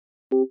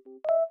Hello,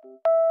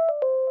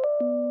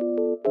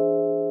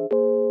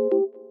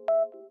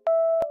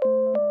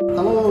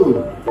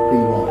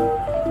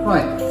 P1.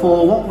 Right,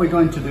 for what we're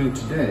going to do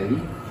today,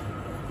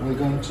 we're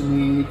going to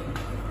need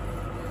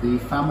the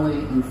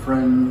family and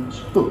friends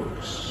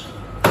books.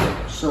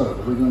 So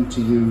we're going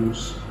to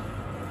use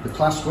the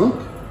class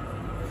book,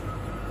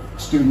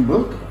 student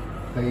book,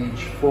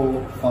 page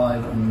 4,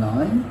 5 and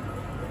 9.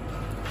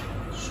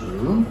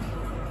 So,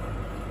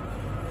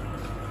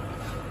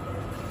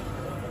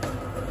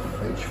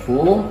 page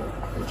 4,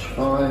 page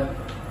 5,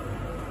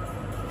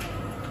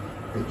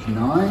 page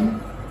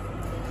 9.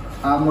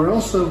 And we're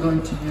also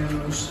going to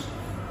use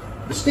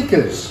the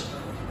stickers,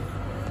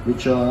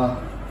 which are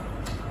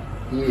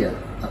here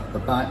at the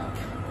back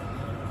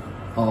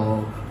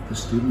of the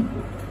student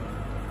book.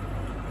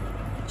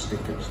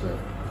 Stickers there.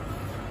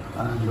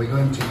 And we're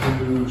going to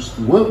use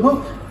the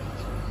workbook.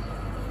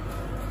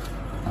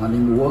 And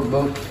in the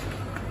workbook,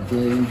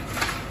 again,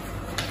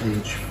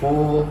 page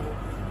 4,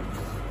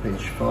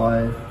 page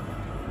 5,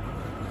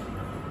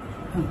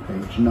 and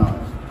page 9.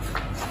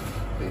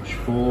 Page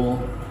 4,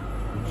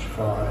 page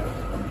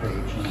 5 and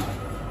page 9.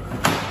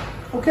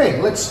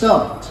 Okay, let's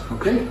start.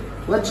 Okay,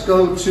 let's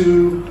go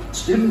to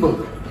student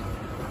book,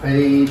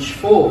 page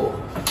 4.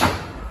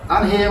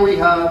 And here we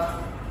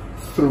have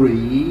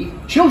 3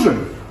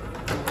 children.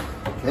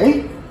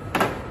 Okay,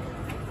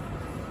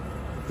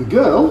 the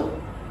girl,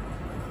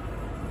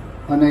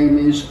 her name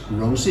is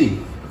Rosie.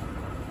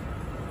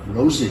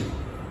 Rosie.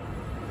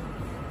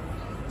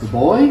 The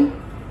boy,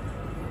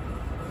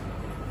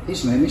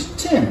 his name is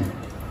Tim.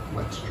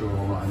 Let's draw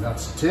a line.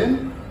 That's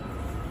Tim.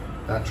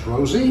 That's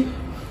Rosie.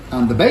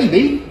 And the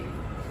baby,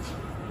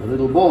 the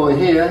little boy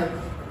here,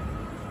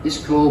 is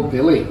called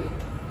Billy.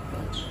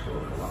 Let's draw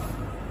a line.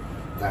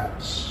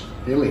 That's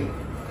Billy.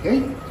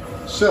 Okay?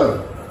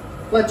 So,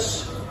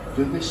 let's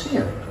do this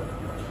here.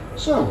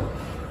 So,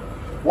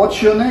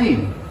 what's your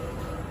name?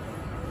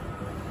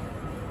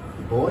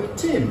 The boy,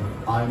 Tim.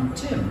 I'm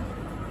Tim.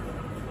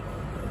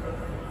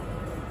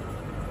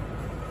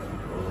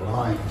 Draw a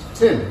line.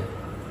 Tim.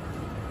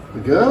 The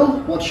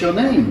girl, what's your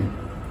name?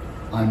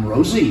 I'm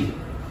Rosie.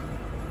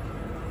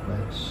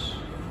 Let's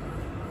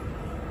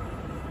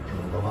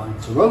draw the line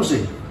to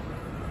Rosie.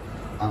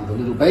 And the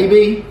little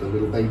baby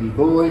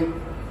boy,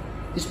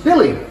 is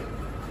Billy.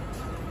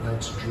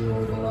 Let's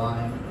draw the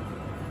line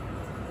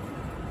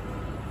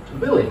to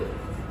Billy.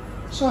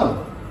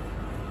 So,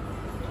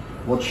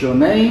 what's your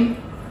name?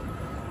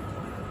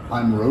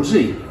 I'm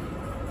Rosie.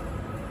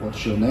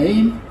 What's your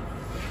name?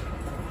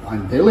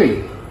 I'm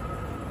Billy.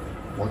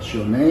 What's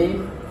your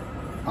name?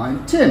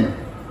 I'm Tim.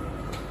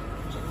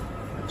 So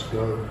let's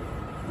go,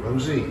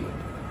 Rosie.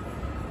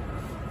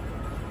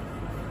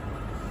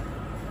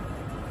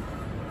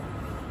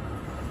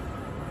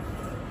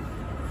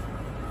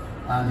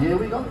 And here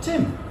we got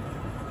Tim.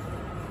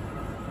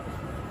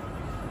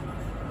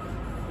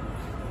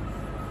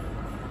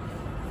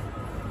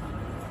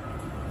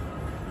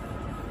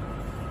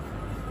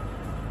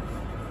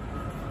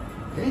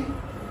 Okay,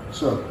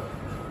 so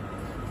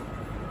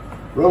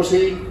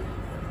Rosie,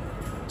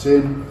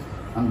 Tim,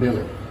 and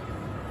Billy.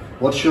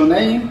 What's your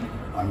name?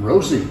 I'm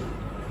Rosie.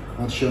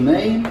 What's your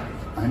name?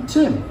 I'm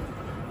Tim.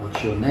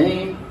 What's your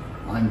name?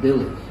 I'm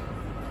Billy.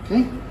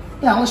 Okay?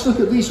 Now let's look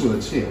at these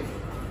words here.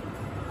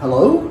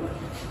 Hello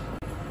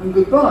and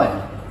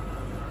goodbye.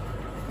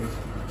 Okay.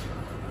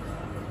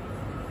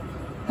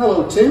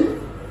 Hello, Tim.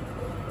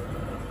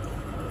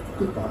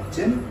 Goodbye,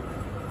 Tim.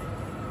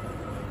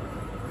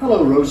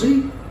 Hello,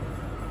 Rosie.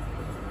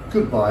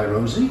 Goodbye,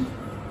 Rosie.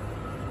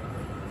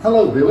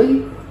 Hello,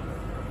 Billy.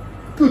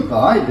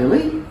 Goodbye,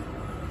 Billy.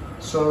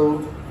 So,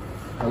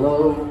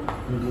 hello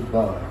and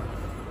goodbye.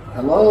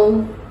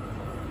 Hello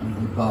and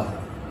goodbye.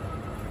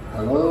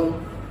 Hello,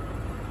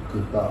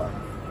 goodbye.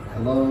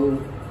 Hello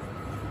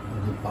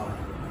and goodbye.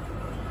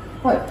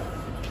 Right,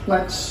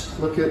 let's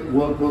look at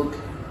workbook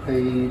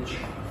page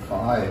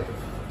 5.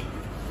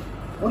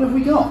 What have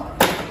we got?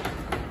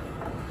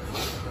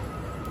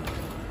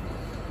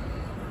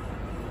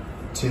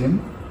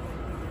 Tim,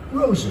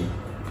 Rosie.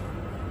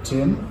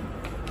 Tim,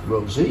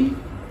 Rosie.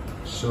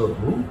 So,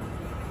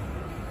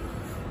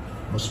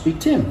 must be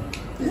Tim.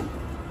 Yeah.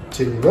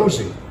 Tim,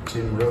 Rosie.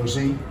 Tim,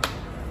 Rosie,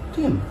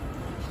 Tim.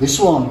 This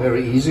one,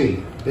 very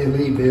easy.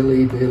 Billy,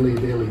 Billy, Billy,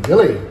 Billy,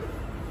 Billy.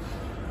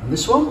 And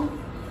this one?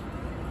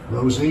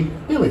 Rosie,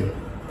 Billy.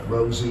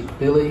 Rosie,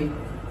 Billy,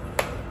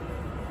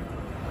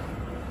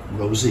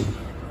 Rosie.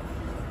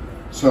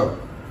 So,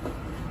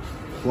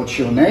 what's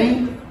your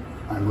name?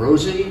 I'm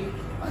Rosie.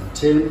 I'm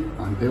Tim.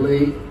 I'm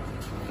Billy.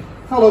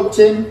 Hello,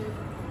 Tim.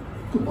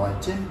 Goodbye,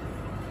 Tim.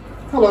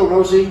 Hello,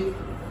 Rosie.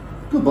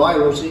 Goodbye,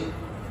 Rosie.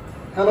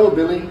 Hello,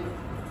 Billy.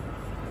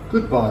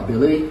 Goodbye,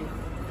 Billy.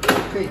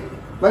 Okay,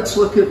 let's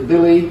look at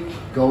Billy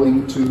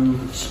going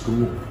to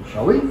school,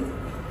 shall we?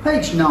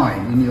 Page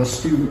 9 in your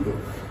student book.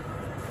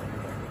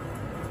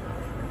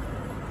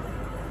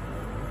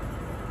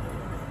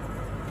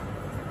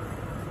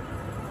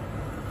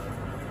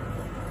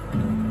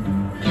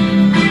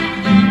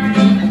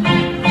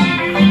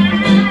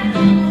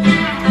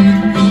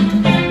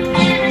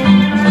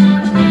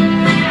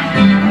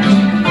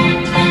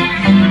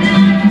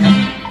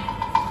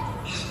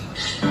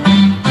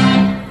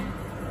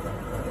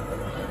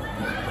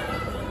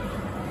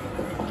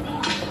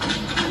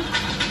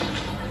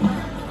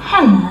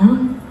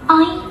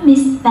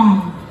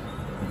 Belle.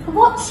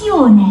 What's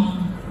your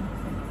name?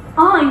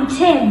 I'm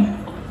Tim.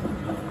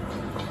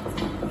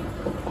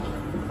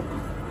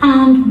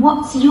 And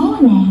what's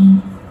your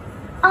name?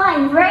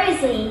 I'm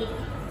Rosie.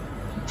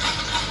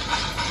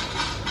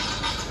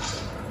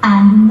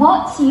 And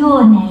what's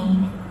your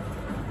name?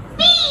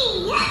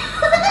 Bee!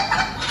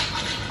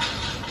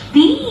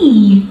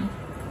 Bee.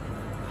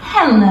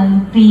 Hello,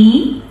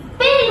 Bee.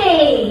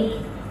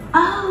 Billy!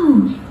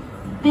 Oh,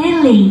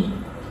 Billy.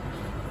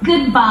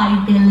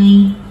 Goodbye,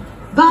 Billy.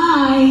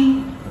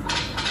 Bye.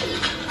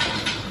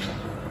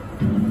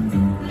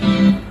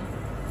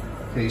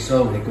 Okay,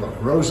 so we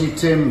got Rosie,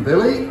 Tim,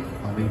 Billy,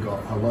 and we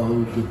got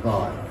hello,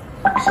 goodbye.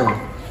 So,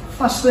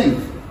 last thing,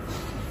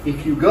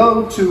 if you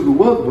go to the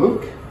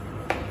workbook,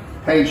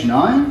 page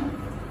 9,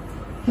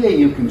 here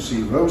you can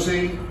see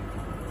Rosie,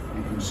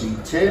 you can see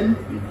Tim,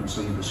 you can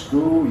see the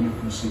school, you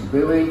can see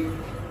Billy,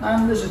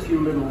 and there's a few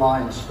little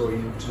lines for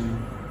you to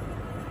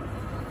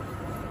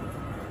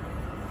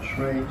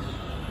trace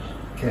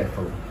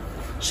carefully.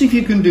 See if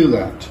you can do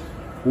that.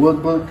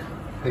 Workbook,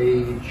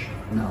 page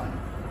 9.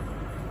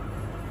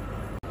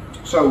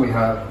 So we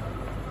have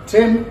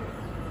Tim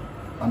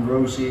and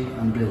Rosie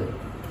and Billy.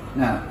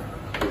 Now,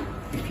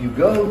 if you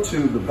go to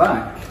the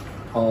back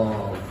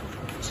of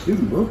the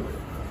student book,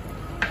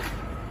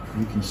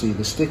 you can see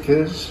the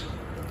stickers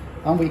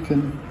and we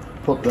can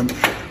put them on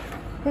the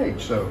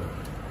page. So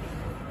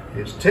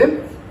here's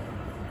Tim.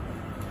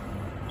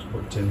 Let's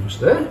put Tim just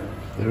there.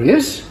 There he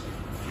is.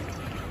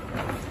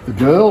 The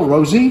girl,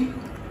 Rosie.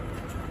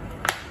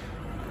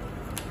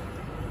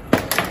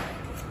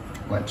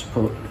 Let's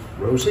put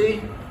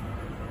Rosie.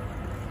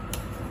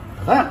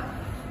 That.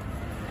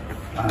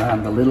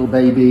 And the little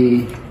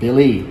baby,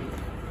 Billy.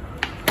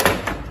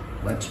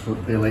 Let's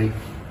put Billy.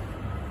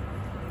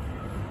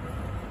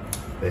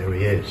 There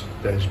he is.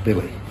 There's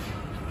Billy.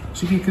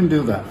 See if you can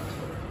do that.